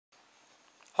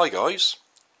Hi guys,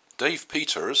 Dave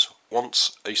Peeters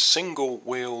wants a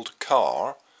single-wheeled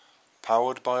car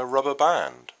powered by a rubber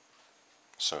band.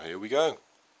 So here we go.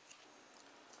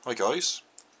 Hi guys,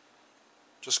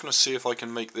 just going to see if I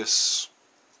can make this,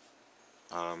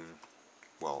 well,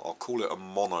 I'll call it a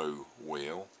mono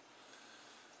wheel.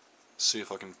 See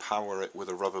if I can power it with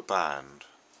a rubber band.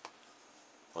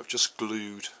 I've just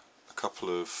glued a couple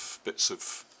of bits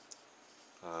of,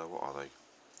 what are they?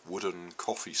 Wooden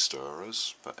coffee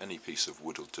stirrers, but any piece of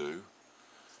wood will do,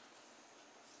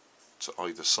 to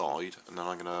either side, and then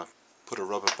I'm going to put a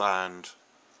rubber band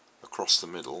across the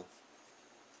middle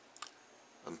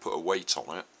and put a weight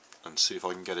on it and see if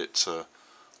I can get it to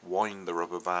wind the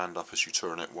rubber band up as you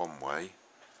turn it one way,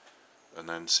 and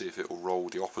then see if it will roll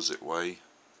the opposite way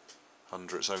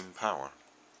under its own power.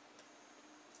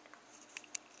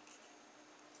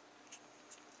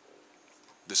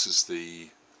 This is the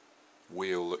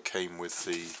wheel that came with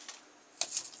the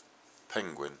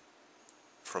penguin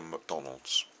from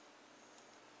McDonald's.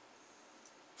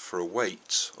 For a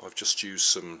weight, I've just used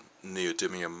some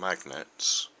neodymium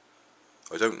magnets.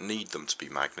 I don't need them to be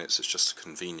magnets, it's just a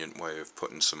convenient way of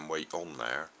putting some weight on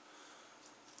there,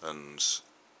 and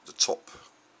the top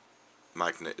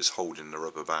magnet is holding the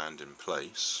rubber band in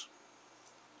place.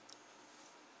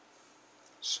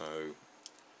 So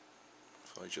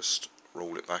if I just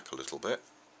roll it back a little bit,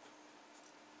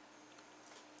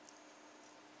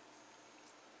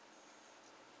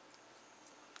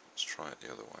 let's try it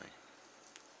the other way.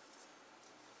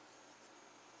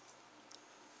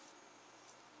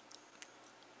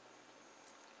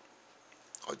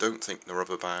 I don't think the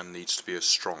rubber band needs to be as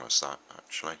strong as that,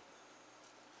 actually,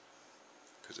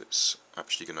 because it's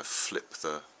actually going to flip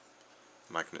the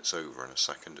magnets over in a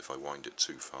second if I wind it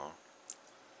too far.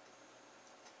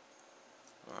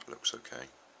 That looks okay.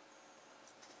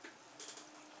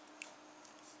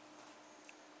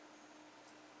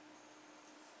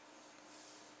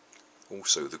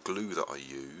 Also, the glue that I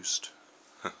used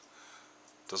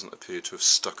doesn't appear to have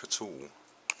stuck at all.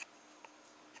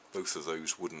 Both of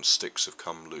those wooden sticks have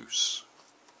come loose,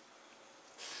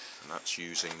 and that's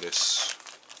using this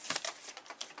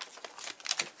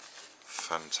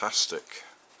fantastic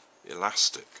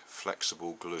elastic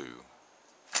flexible glue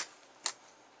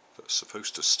that's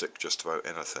supposed to stick just about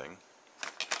anything.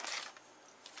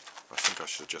 I think I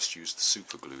should have just used the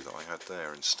super glue that I had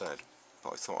there instead,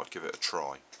 but I thought I'd give it a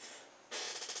try.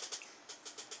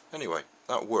 Anyway,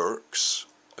 that works.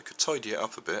 I could tidy it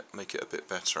up a bit, make it a bit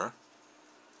better.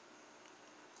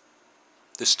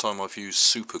 This time I've used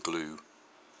super glue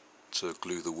to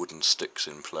glue the wooden sticks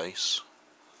in place.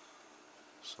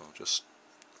 So I'll just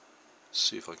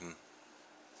see if I can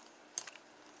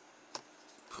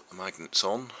put the magnets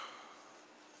on.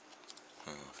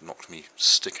 Oh, I've knocked me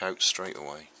stick out straight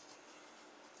away.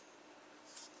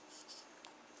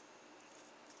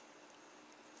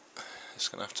 It's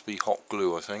going to have to be hot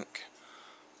glue, I think.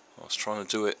 I was trying to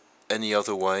do it any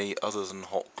other way other than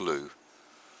hot glue,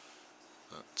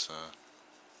 but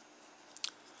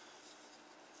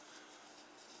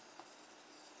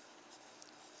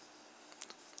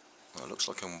well, it looks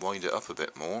like I can wind it up a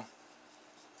bit more.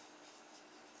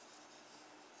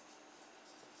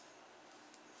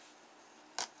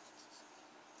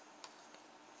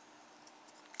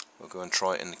 We'll go and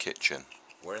try it in the kitchen.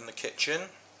 We're in the kitchen.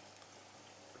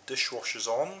 The dishwasher's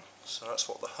on, so that's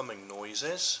what the humming noise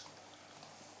is.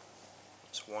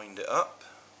 Let's wind it up.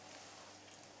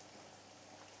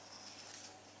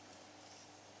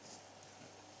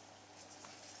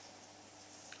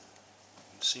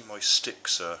 You can see my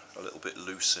sticks are a little bit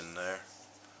loose in there.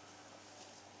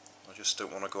 I just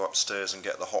don't want to go upstairs and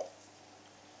get the hot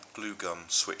glue gun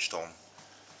switched on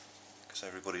because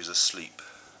everybody's asleep.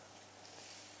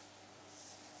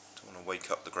 Don't want to wake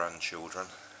up the grandchildren.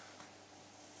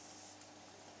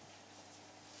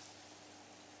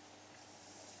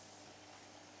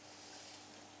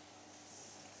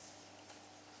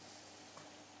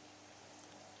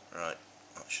 Right,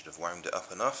 that should have wound it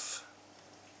up enough.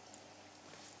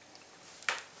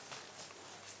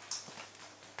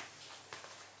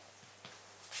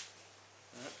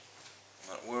 Yep,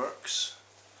 that works.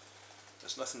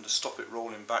 There's nothing to stop it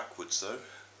rolling backwards though.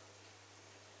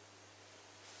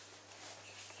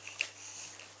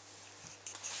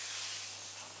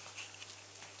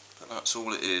 But that's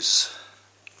all it is.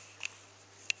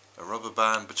 A rubber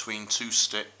band between two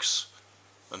sticks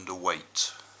and a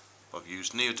weight. I've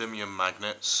used neodymium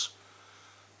magnets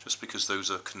just because those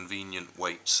are convenient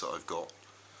weights that I've got,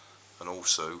 and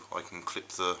also I can clip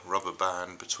the rubber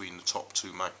band between the top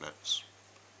two magnets.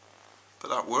 But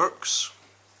that works.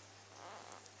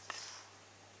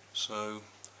 So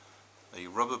a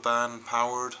rubber band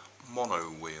powered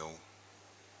Monowheel.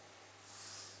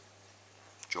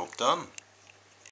 Job done.